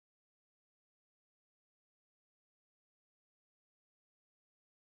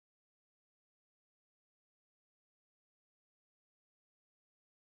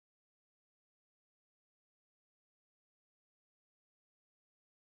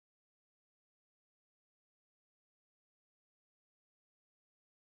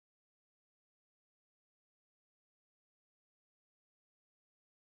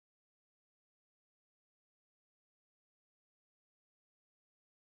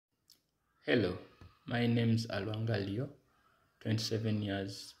Hello, my name is Lwanga, 27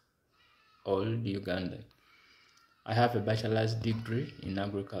 years old, Ugandan. I have a bachelor's degree in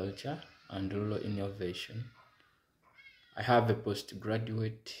agriculture and rural innovation. I have a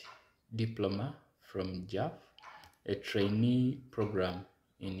postgraduate diploma from JAF, a trainee program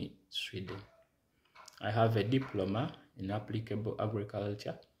in Sweden. I have a diploma in applicable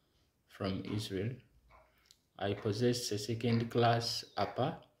agriculture from Israel. I possess a second-class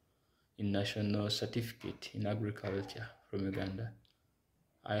upper in National Certificate in Agriculture from Uganda.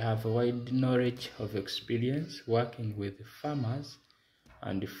 I have a wide knowledge of experience working with farmers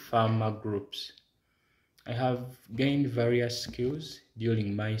and farmer groups. I have gained various skills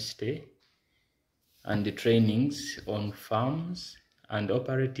during my stay and the trainings on farms and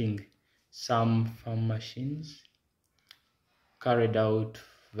operating some farm machines, carried out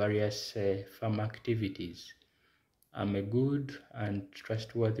various farm activities. I'm a good and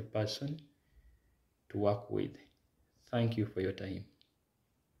trustworthy person to work with. Thank you for your time.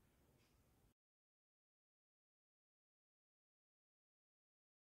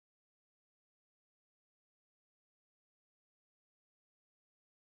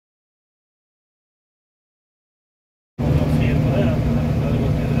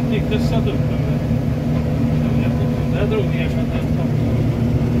 Där drog ner så att den kom.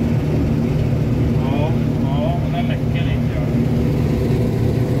 Ja, den läcker lite.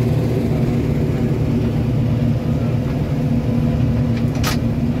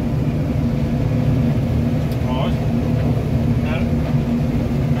 Ja,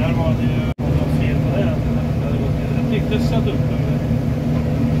 där var det ju något fel på det. Jag tyckte så att upp den.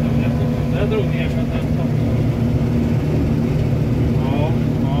 Där drog ner så att den